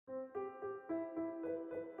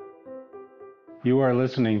You are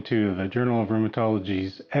listening to the Journal of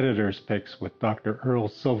Rheumatology's Editor's Picks with Dr. Earl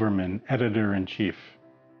Silverman, Editor-in-Chief.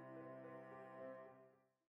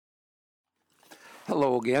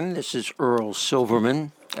 Hello again, this is Earl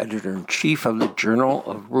Silverman, Editor-in-Chief of the Journal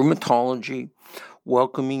of Rheumatology,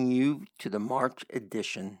 welcoming you to the March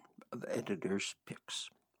edition of Editor's Picks.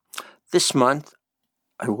 This month,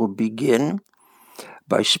 I will begin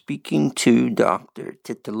by speaking to Dr.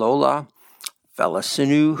 Titilola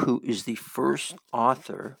Felicinu, who is the first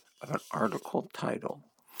author of an article titled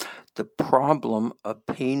The Problem of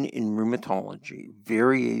Pain in Rheumatology,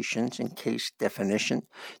 Variations in Case Definition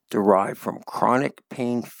Derived from Chronic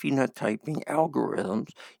Pain Phenotyping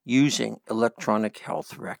Algorithms Using Electronic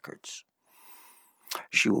Health Records.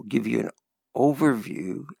 She will give you an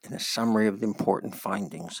overview and a summary of the important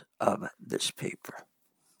findings of this paper.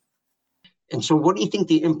 And so what do you think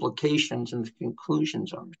the implications and the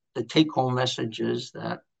conclusions are? The take-home messages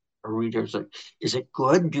that our readers are, is it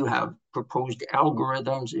good? Do you have proposed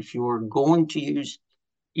algorithms if you are going to use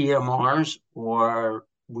EMRs, or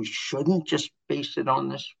we shouldn't just base it on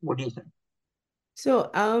this? What do you think?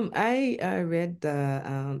 So I read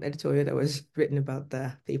the editorial that was written about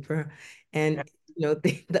the paper, and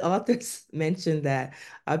the authors mentioned that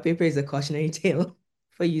our paper is a cautionary tale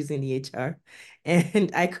for using EHR,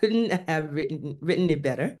 and I couldn't have written it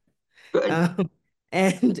better.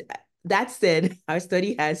 And that said, our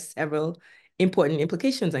study has several important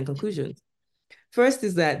implications and conclusions. First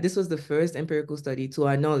is that this was the first empirical study, to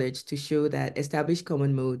our knowledge, to show that established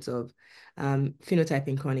common modes of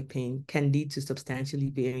phenotyping chronic pain can lead to substantially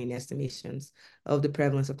varying estimations of the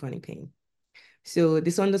prevalence of chronic pain. So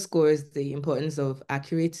this underscores the importance of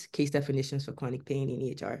accurate case definitions for chronic pain in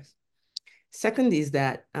EHRs. Second is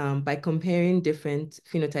that by comparing different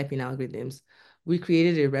phenotyping algorithms, we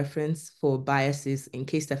created a reference for biases in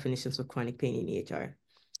case definitions for chronic pain in EHR.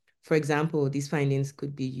 For example, these findings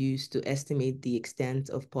could be used to estimate the extent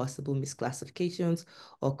of possible misclassifications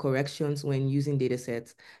or corrections when using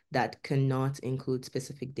datasets that cannot include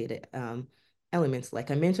specific data elements.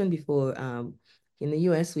 Like I mentioned before, in the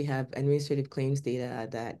US, we have administrative claims data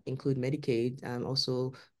that include Medicaid,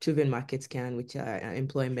 also Truven Market Scan, which are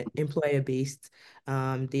employer-based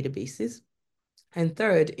databases. And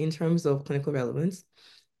third, in terms of clinical relevance,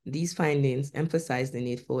 these findings emphasize the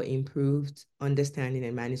need for improved understanding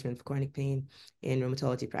and management of chronic pain in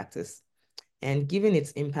rheumatology practice. And given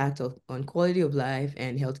its impact on quality of life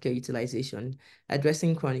and healthcare utilization,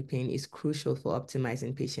 addressing chronic pain is crucial for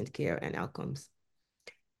optimizing patient care and outcomes.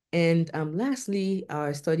 And lastly,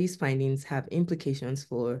 our study's findings have implications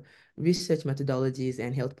for research methodologies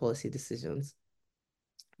and health policy decisions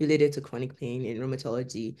related to chronic pain in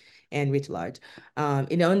rheumatology and writ large.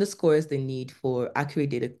 It underscores the need for accurate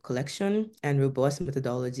data collection and robust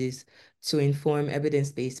methodologies to inform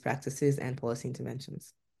evidence-based practices and policy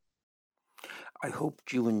interventions. I hope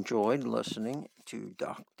you enjoyed listening to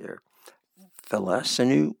Dr.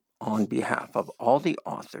 Felicinu on behalf of all the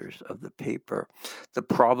authors of the paper, The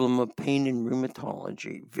Problem of Pain in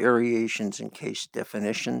Rheumatology, Variations in Case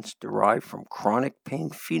Definitions Derived from Chronic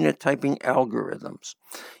Pain Phenotyping Algorithms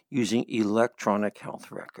Using Electronic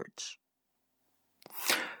Health Records.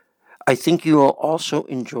 I think you will also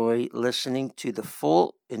enjoy listening to the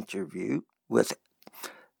full interview with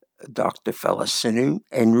Dr. Felicinu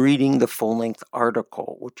and reading the full-length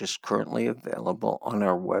article, which is currently available on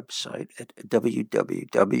our website at www.jroom.org.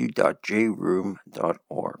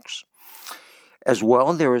 As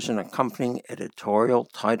well, there is an accompanying editorial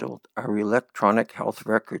titled, Are Electronic Health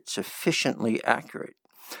Records Sufficiently Accurate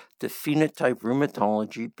to Phenotype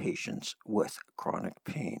Rheumatology Patients with Chronic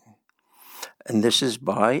Pain? And this is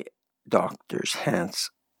by Drs.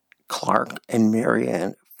 Hans Clark and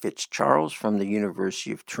Marianne Fitzcharles from the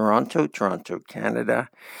University of Toronto, Canada,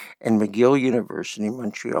 and McGill University,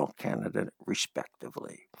 Montreal, Canada,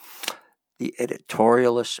 respectively. The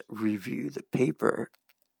editorialists review the paper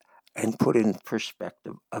and put in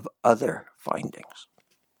perspective of other findings.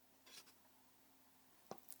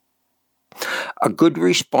 A good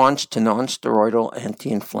response to nonsteroidal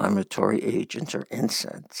anti-inflammatory agents, or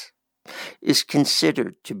NSAIDs, is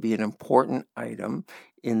considered to be an important item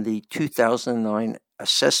in the 2009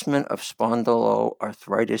 Assessment of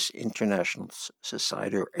Spondyloarthritis International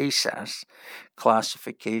Society, or ASAS,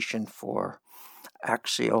 classification for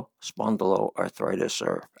Axial Spondyloarthritis,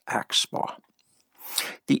 or AxSpa.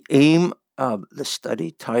 The aim of the study,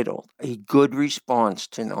 titled A Good Response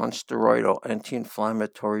to Nonsteroidal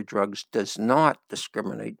Anti-Inflammatory Drugs Does Not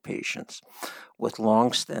Discriminate Patients with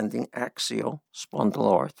Longstanding Axial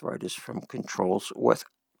Spondyloarthritis from Controls with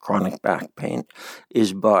Chronic Back Pain,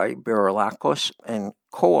 is by Barilakos and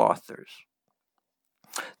co-authors.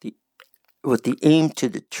 The with the aim to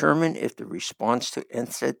determine if the response to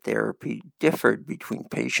NSAID therapy differed between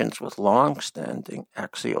patients with long-standing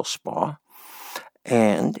axial SPA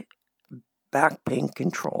and back pain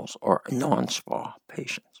controls or non-SPA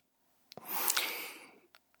patients.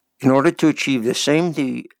 In order to achieve the same,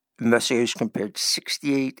 the investigators compared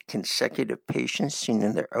 68 consecutive patients seen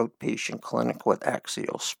in their outpatient clinic with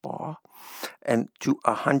axial SPA and to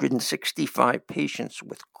 165 patients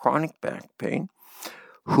with chronic back pain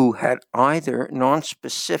who had either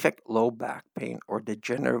nonspecific low back pain or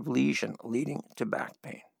degenerative lesion leading to back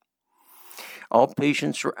pain. All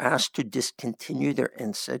patients were asked to discontinue their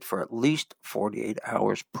NSAID for at least 48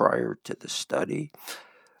 hours prior to the study.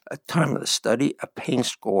 At the time of the study, a pain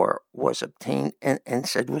score was obtained and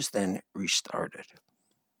NSAID was then restarted.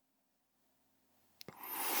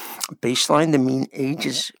 Baseline, the mean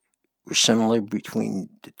ages were similar between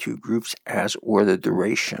the two groups, as were the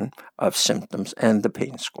duration of symptoms and the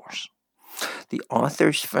pain scores. The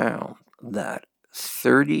authors found that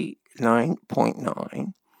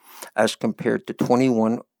 39.9 as compared to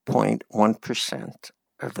 21.1%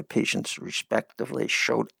 of the patients respectively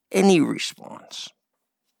showed any response,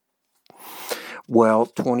 while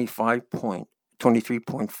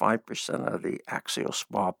 23.5% of the axial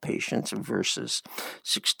SPA patients versus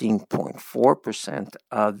 16.4%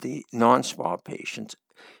 of the non-SPA patients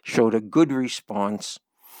showed a good response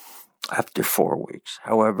after 4 weeks.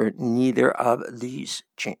 However, neither of these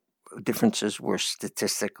differences were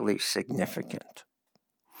statistically significant.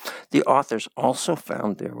 The authors also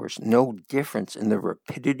found there was no difference in the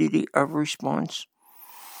rapidity of response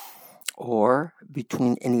or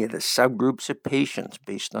between any of the subgroups of patients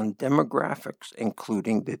based on demographics,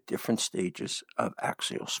 including the different stages of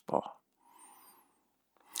axial SPA.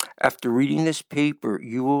 After reading this paper,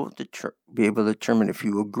 you will be able to determine if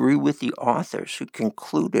you agree with the authors who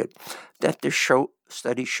concluded that the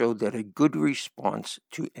study showed that a good response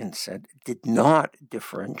to NSAID did not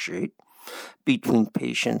differentiate between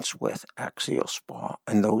patients with axial SPA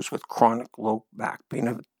and those with chronic low back pain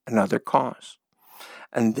of another cause.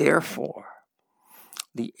 And therefore,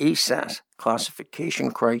 the ASAS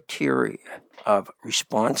classification criteria of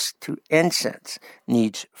response to NSAIDs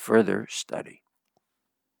needs further study.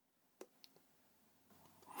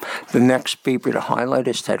 The next paper to highlight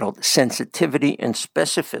is titled Sensitivity and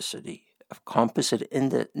Specificity of Composite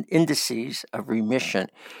Indices of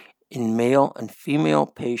Remission in Male and Female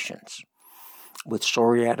Patients with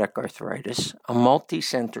Psoriatic Arthritis, a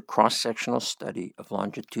multicenter cross-sectional study of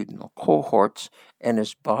longitudinal cohorts, and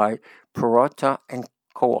is by Perrotta and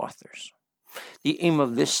co-authors. The aim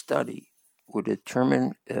of this study would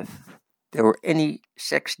determine if there were any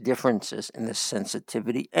sex differences in the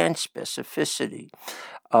sensitivity and specificity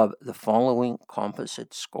of the following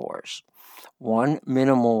composite scores. 1,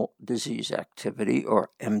 minimal disease activity, or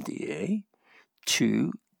MDA.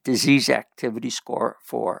 2, disease activity score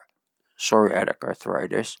for psoriatic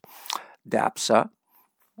arthritis, DAPSA,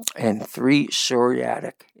 and 3,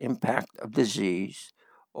 psoriatic impact of disease,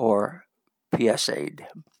 or PSA,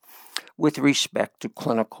 with respect to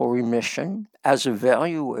clinical remission as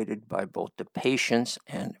evaluated by both the patients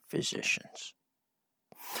and physicians.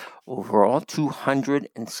 Overall,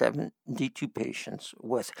 272 patients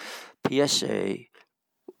with PSA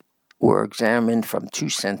were examined from 2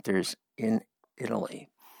 centers in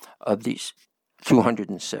Italy. Of these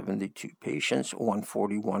 272 patients,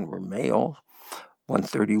 141 were males,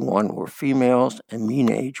 131 were females, and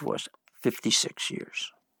mean age was 56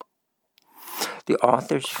 years. The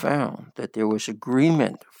authors found that there was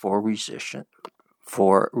agreement for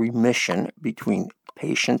remission between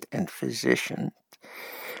patient and physician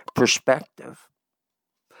perspective.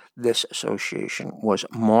 This association was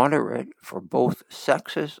moderate for both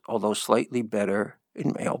sexes, although slightly better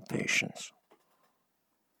in male patients.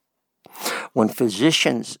 When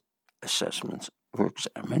physicians' assessments were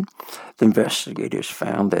examined, the investigators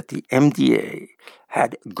found that the MDA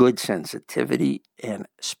had good sensitivity and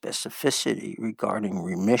specificity regarding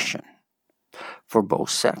remission for both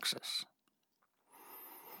sexes.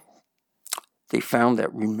 They found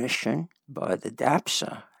that remission by the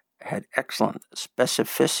DAPSA had excellent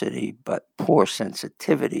specificity but poor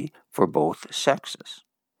sensitivity for both sexes.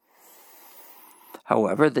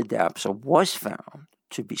 However, the DAPSA was found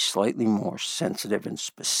to be slightly more sensitive and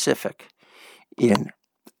specific in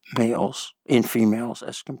females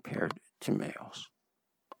as compared to males.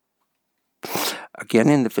 Again,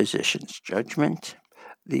 in the physician's judgment,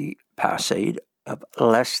 the PSA of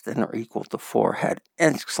less than or equal to 4 had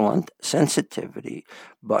excellent sensitivity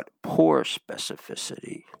but poor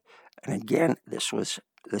specificity. And again, this was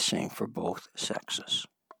the same for both sexes.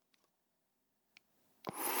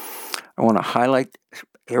 I want to highlight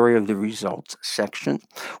area of the results section,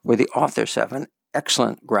 where the authors have an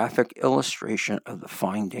excellent graphic illustration of the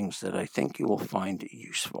findings that I think you will find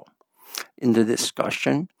useful. In the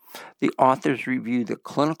discussion, the authors review the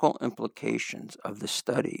clinical implications of the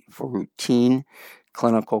study for routine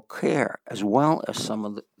clinical care, as well as some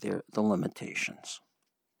of the limitations.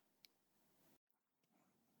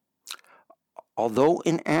 Although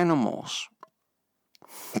in animals,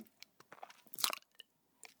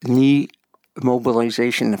 knee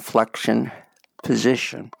mobilization and flexion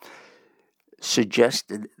position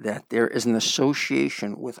suggested that there is an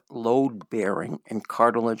association with load bearing and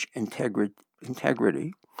cartilage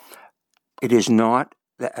integrity, it is not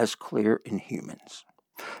as clear in humans.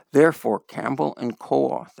 Therefore, Campbell and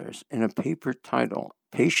co-authors in a paper titled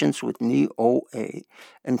Patients with Knee OA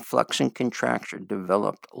and Flexion Contracture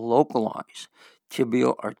Developed Localized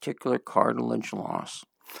Tibial Articular Cartilage Loss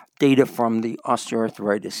data from the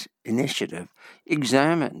Osteoarthritis Initiative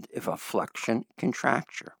examined if a flexion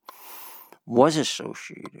contracture was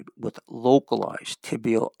associated with localized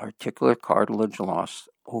tibial articular cartilage loss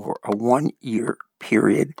over a 1-year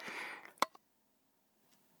period.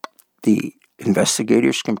 The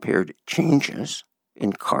investigators compared changes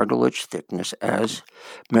in cartilage thickness as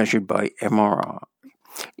measured by MRI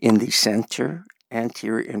in the center,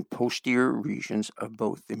 anterior, and posterior regions of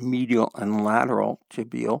both the medial and lateral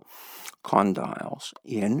tibial condyles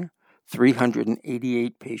in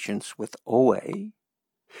 388 patients with OA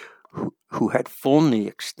who had full knee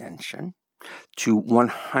extension to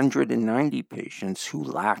 190 patients who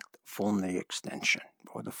lacked full knee extension,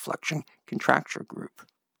 or the flexion contracture group.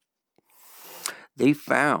 They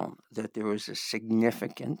found that there was a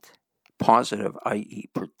significant positive, i.e.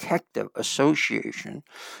 protective association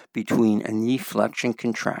between a knee flexion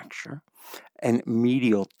contracture and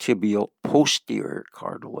medial tibial posterior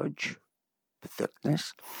cartilage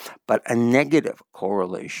thickness, but a negative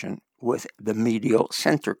correlation with the medial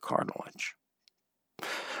center cartilage.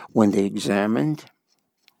 When they examined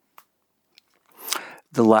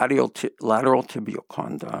the lateral tibial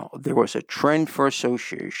condyle, there was a trend for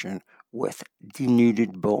association with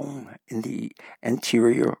denuded bone in the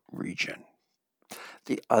anterior region.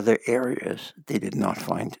 The other areas, they did not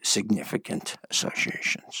find significant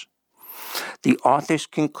associations. The authors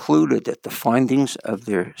concluded that the findings of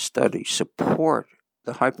their study support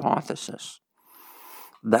the hypothesis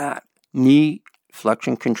that knee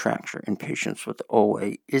flexion contracture in patients with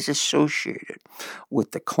OA is associated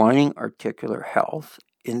with declining articular health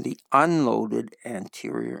in the unloaded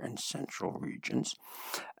anterior and central regions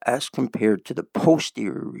as compared to the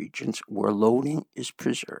posterior regions where loading is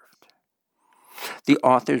preserved. The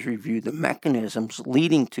authors reviewed the mechanisms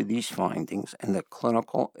leading to these findings and the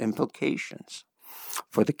clinical implications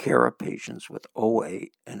for the care of patients with OA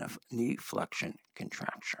and a knee flexion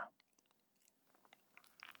contracture.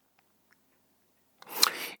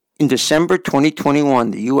 In December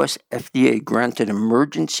 2021, the U.S. FDA granted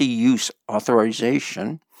emergency use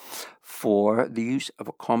authorization for the use of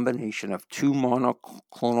a combination of 2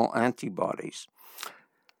 monoclonal antibodies,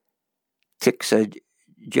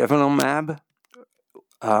 Tixagevimab,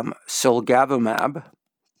 Cilgavimab.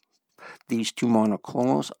 These 2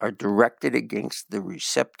 monoclonals are directed against the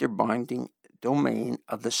receptor binding domain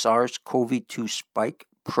of the SARS-CoV-2 spike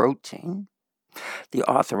protein. The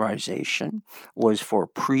authorization was for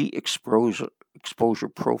pre-exposure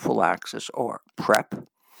prophylaxis, or PrEP,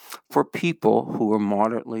 for people who were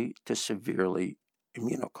moderately to severely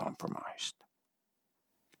immunocompromised.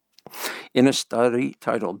 In a study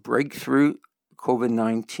titled Breakthrough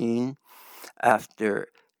COVID-19 after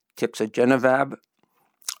Tixagevimab,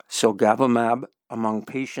 Cilgavimab among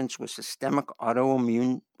patients with systemic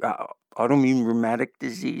autoimmune rheumatic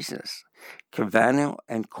diseases, Cavano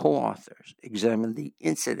and co-authors examined the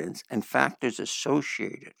incidence and factors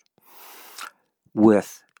associated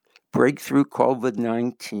with breakthrough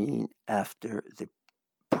COVID-19 after the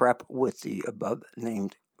PrEP with the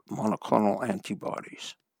above-named monoclonal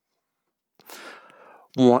antibodies.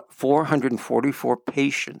 444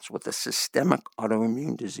 patients with a systemic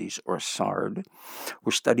autoimmune disease, or SARD,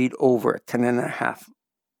 were studied over a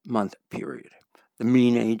 10.5-month period. The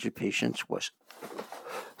mean age of patients was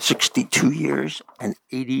 62 years, and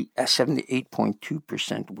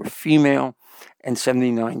 78.2% were female, and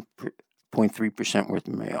 79.3% were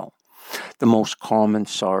male. The most common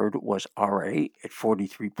SARD was RA at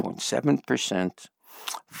 43.7%,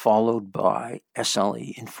 followed by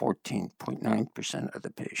SLE in 14.9% of the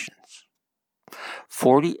patients.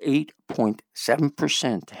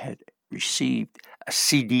 48.7% had received a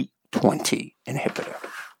CD20 inhibitor.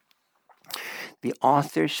 The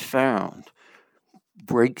authors found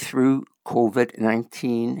breakthrough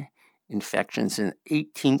COVID-19 infections in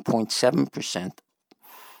 18.7%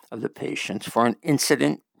 of the patients for an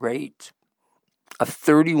incident rate of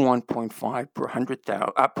 31.5 per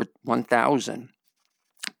 1,000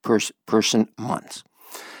 person months.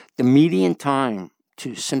 The median time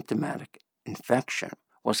to symptomatic infection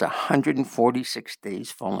was 146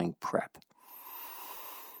 days following PrEP.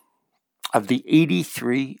 Of the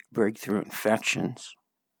 83 breakthrough infections,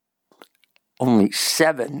 only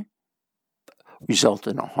 7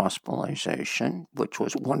 resulted in a hospitalization, which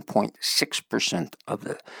was 1.6% of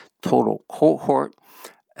the total cohort,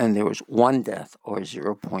 and there was 1 death, or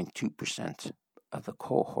 0.2% of the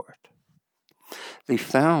cohort. They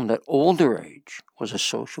found that older age was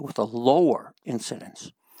associated with a lower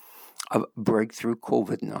incidence of breakthrough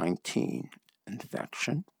COVID-19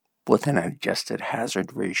 infection, with an adjusted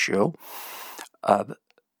hazard ratio of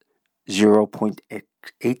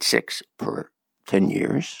 0.86 per 10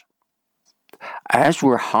 years, as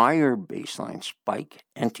were higher baseline spike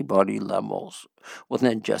antibody levels with an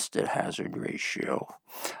adjusted hazard ratio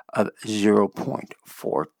of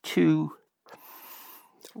 0.42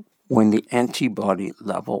 when the antibody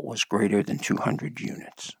level was greater than 200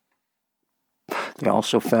 units. They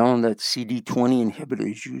also found that CD20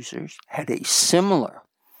 inhibitors users had a similar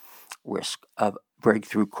risk of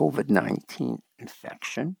breakthrough COVID-19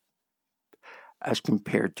 infection as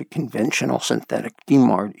compared to conventional synthetic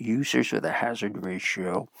DMARD users with a hazard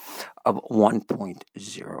ratio of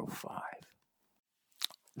 1.05.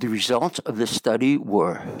 The results of this study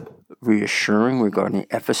were reassuring regarding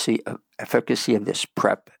the efficacy of this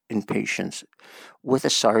PrEP in patients with a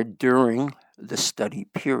SARS during the study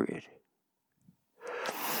period.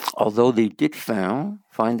 Although they did find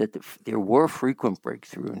that there were frequent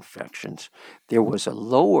breakthrough infections, there was a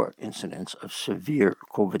lower incidence of severe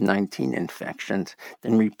COVID-19 infections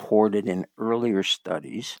than reported in earlier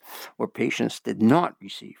studies where patients did not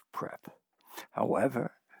receive PrEP.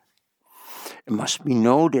 However, it must be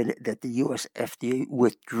noted that the U.S. FDA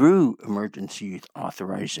withdrew emergency use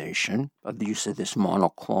authorization of the use of this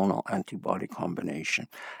monoclonal antibody combination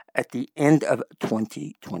at the end of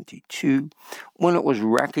 2022, when it was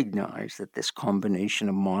recognized that this combination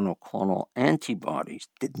of monoclonal antibodies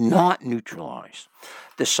did not neutralize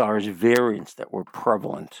the SARS variants that were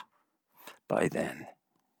prevalent by then.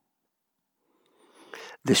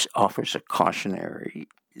 This offers a cautionary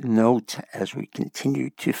note as we continue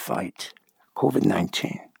to fight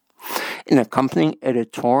COVID-19. An accompanying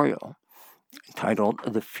editorial entitled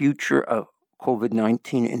 "The Future of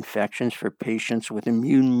COVID-19 Infections for Patients with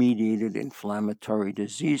Immune-Mediated Inflammatory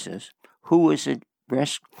Diseases, Who is at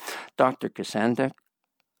Risk?" Dr. Cassandra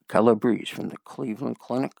Calabrese from the Cleveland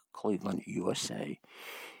Clinic, Cleveland, USA,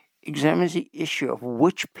 examines the issue of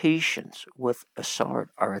which patients with a SARS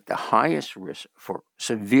are at the highest risk for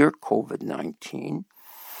severe COVID-19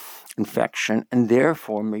 infection and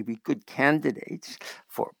therefore may be good candidates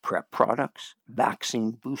for PrEP products,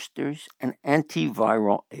 vaccine boosters, and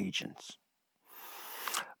antiviral agents.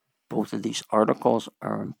 Both of these articles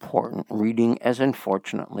are important reading as,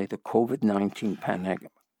 unfortunately, the COVID-19 pandemic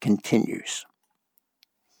continues.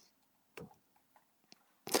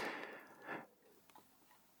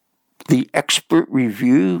 The expert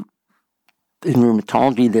review in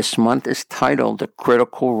rheumatology this month is titled "The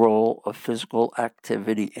Critical Role of Physical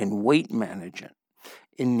Activity and Weight Management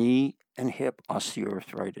in Knee and Hip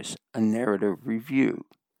Osteoarthritis, a Narrative Review."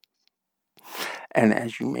 And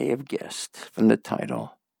as you may have guessed from the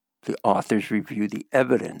title, the authors review the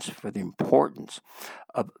evidence for the importance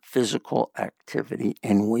of physical activity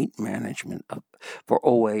and weight management for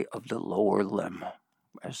OA of the lower limb,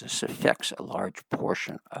 as this affects a large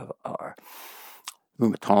portion of our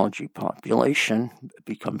rheumatology population. It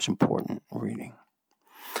becomes important reading.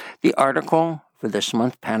 The article for this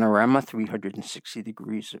month, Panorama 360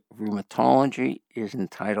 Degrees of Rheumatology, is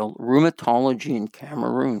entitled "Rheumatology in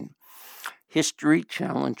Cameroon, History,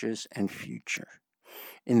 Challenges, and Future."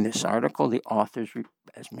 In this article, the authors,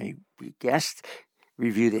 as may be guessed,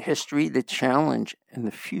 review the history, the challenge, and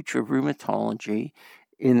the future of rheumatology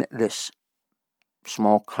in this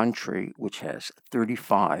small country, which has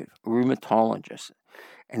 35 rheumatologists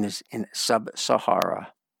and is in Saharan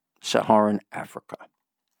Africa.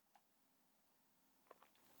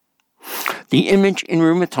 The image in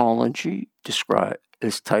rheumatology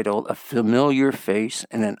is titled "A Familiar Face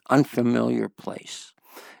in an Unfamiliar Place,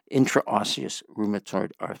 Intraosseous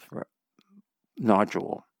Rheumatoid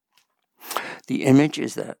Nodule." The image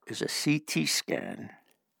is a CT scan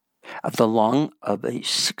of the lung of a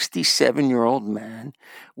 67-year-old man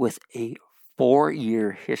with a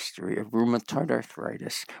 4-year history of rheumatoid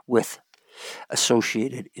arthritis with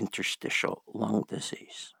associated interstitial lung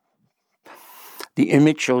disease. The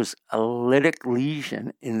image shows a lytic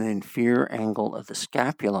lesion in the inferior angle of the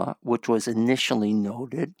scapula, which was initially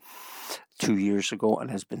noted 2 years ago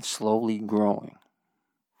and has been slowly growing.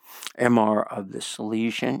 MR of this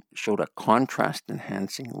lesion showed a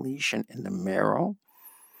contrast-enhancing lesion in the marrow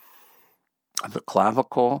of the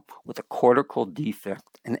clavicle with a cortical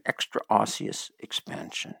defect and extraosseous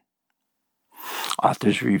expansion.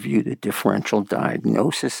 Authors reviewed the differential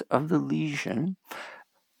diagnosis of the lesion,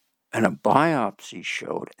 and a biopsy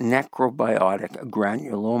showed necrobiotic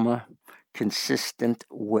granuloma consistent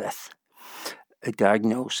with a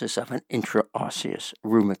diagnosis of an intraosseous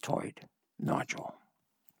rheumatoid nodule.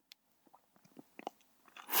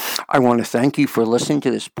 I want to thank you for listening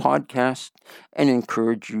to this podcast and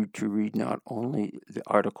encourage you to read not only the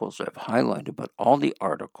articles I've highlighted, but all the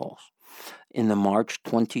articles in the March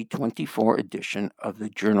 2024 edition of the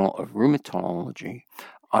Journal of Rheumatology,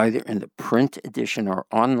 either in the print edition or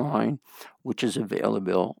online, which is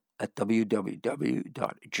available at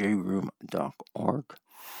www.jrheum.org.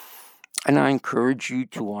 And I encourage you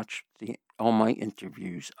to watch all my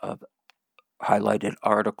interviews of highlighted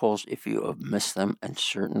articles if you have missed them, and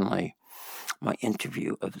certainly my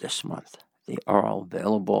interview of this month. They are all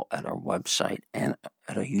available at our website and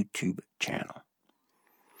at our YouTube channel.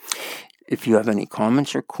 If you have any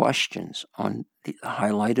comments or questions on the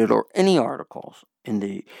highlighted or any articles in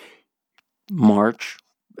the March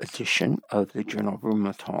edition of the Journal of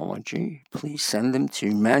Rheumatology, please send them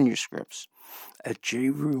to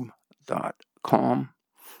manuscripts@jrheum.com.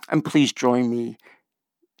 And please join me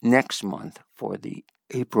next month for the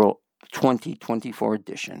April 2024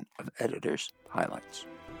 edition of Editor's Highlights.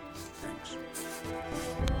 Thanks.